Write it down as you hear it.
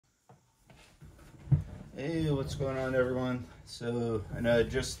Hey, what's going on, everyone? So I know I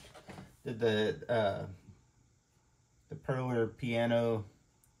just did the Perler Piano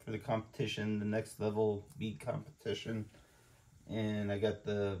for the competition, the next level bead competition, and I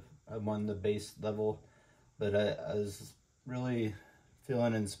won the base level, but I was really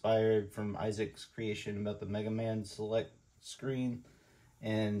feeling inspired from Isaac's creation about the Mega Man select screen,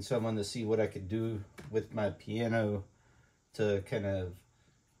 and so I wanted to see what I could do with my piano to kind of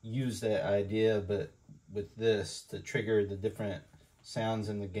use that idea, but with this to trigger the different sounds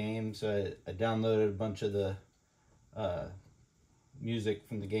in the game. So I downloaded a bunch of the music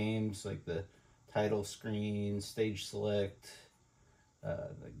from the games, like the title screen, stage select,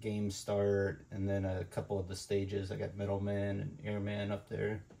 the game start, and then a couple of the stages. I got Middleman and Airman up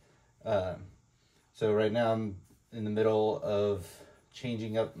there. So right now I'm in the middle of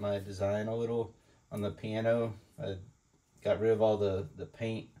changing up my design a little on the piano. I got rid of all the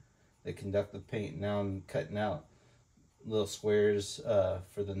paint, the conductive paint. Now I'm cutting out little squares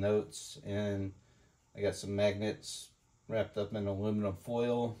for the notes, and I got some magnets wrapped up in aluminum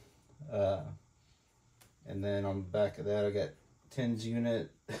foil, and then on the back of that I got 10s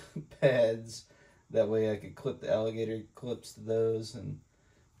unit pads. That way I could clip the alligator clips to those and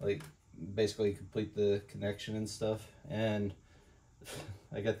like basically complete the connection and stuff. And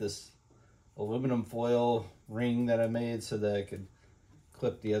I got this aluminum foil ring that I made so that I could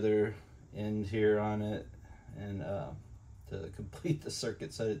clip the other end here on it, and to complete the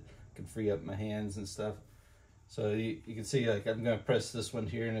circuit so it could free up my hands and stuff. So you can see, like, I'm gonna press this one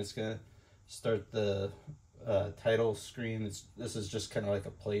here and it's gonna start the title screen. This is just kind of like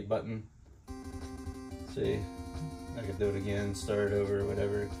a play button. See, I could do it again, start over,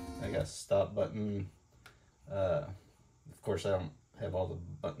 whatever. I got a stop button. Of course I don't have all the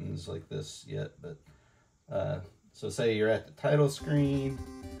buttons like this yet, but so say you're at the title screen.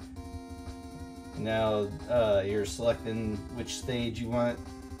 Now you're selecting which stage you want.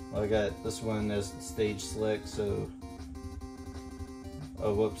 Well, I got this one as stage select, so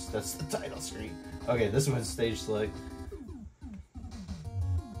oh whoops, that's the title screen. Okay, this one's stage select.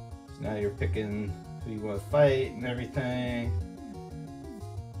 So now you're picking who you want to fight and everything.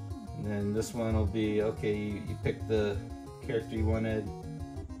 And then this one will be, okay, you pick the character you wanted.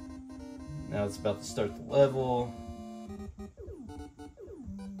 Now it's about to start the level.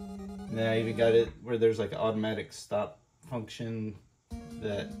 Now I even got it where there's like an automatic stop function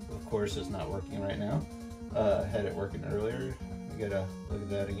that of course is not working right now. Had it working earlier. I gotta look at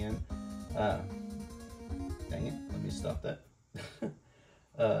that again. Dang it, let me stop that.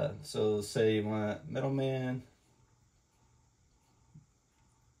 So say you want Middleman.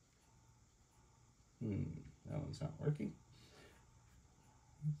 That one's not working.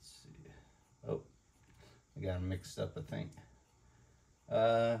 Let's see. Oh, I got them mixed up, I think.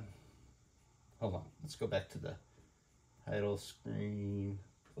 Hold on, let's go back to the title screen,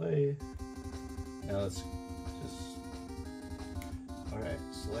 play. Now let's just, all right,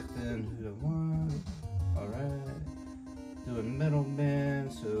 selecting who I want. All right, doing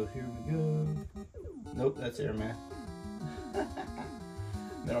Middleman, so here we go. Nope, that's Airman.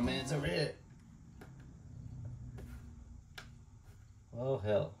 Middleman's over here. Oh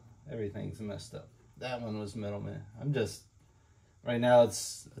hell, everything's messed up. That one was Middleman. I'm just, right now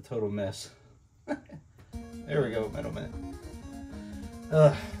it's a total mess. There we go, Middleman.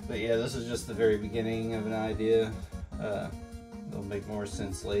 But yeah, this is just the very beginning of an idea. It'll make more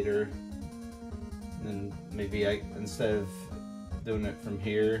sense later. And then maybe instead of doing it from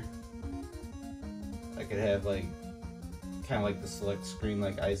here, I could have like, kind of like the select screen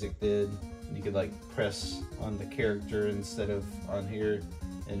like Isaac did. You could like press on the character instead of on here,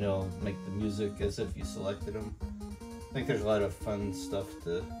 and it'll make the music as if you selected them. I think there's a lot of fun stuff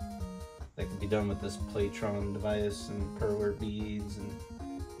that can be done with this Playtron device and Perler beads and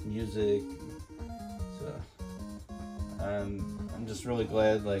music. So I'm just really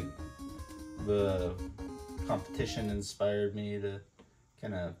glad like the competition inspired me to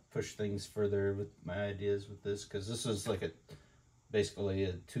kind of push things further with my ideas with this, because this was like basically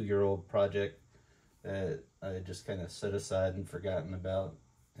a 2-year-old project that I just kind of set aside and forgotten about,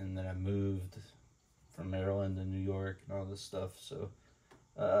 and then I moved from Maryland to New York and all this stuff. So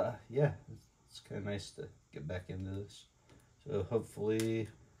yeah, it's kind of nice to get back into this. So hopefully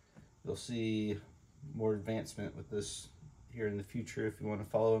you'll see more advancement with this here in the future. If you want to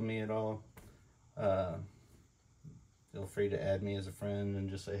follow me at all, feel free to add me as a friend and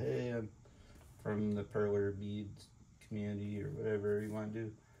just say, hey, I'm from the Perler beads community, or whatever you want to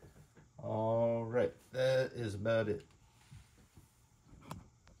do. All right, that is about it.